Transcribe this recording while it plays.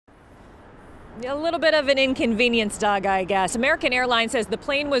A little bit of an inconvenience, Doug, I guess. American Airlines says the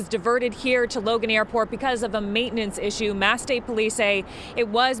plane was diverted here to Logan Airport because of a maintenance issue. Mass State Police say it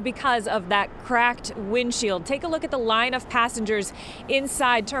was because of that cracked windshield. Take a look at the line of passengers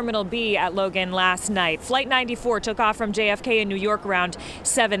inside Terminal B at Logan last night. Flight 94 took off from JFK in New York around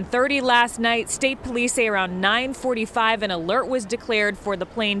 7:30 last night. State Police say around 9:45 an alert was declared for the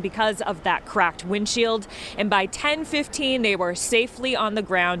plane because of that cracked windshield. And by 10:15 they were safely on the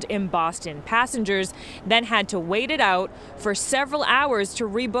ground in Boston. Passengers then had to wait it out for several hours to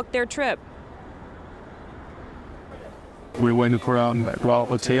rebook their trip. We went around to our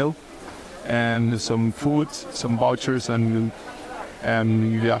hotel and some food, some vouchers, and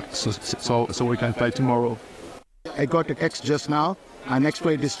yeah, so we can fly tomorrow. I got a text just now. Our next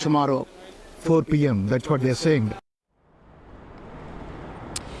flight is tomorrow, 4 p.m. That's what they're saying.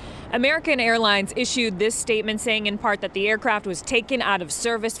 American Airlines issued this statement saying in part that the aircraft was taken out of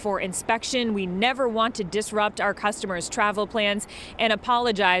service for inspection. We never want to disrupt our customers' travel plans and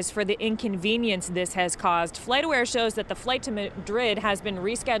apologize for the inconvenience this has caused. FlightAware shows that the flight to Madrid has been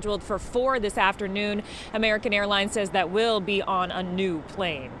rescheduled for 4 this afternoon. American Airlines says that will be on a new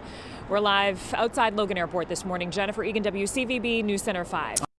plane. We're live outside Logan Airport this morning. Jennifer Egan, WCVB News Center 5.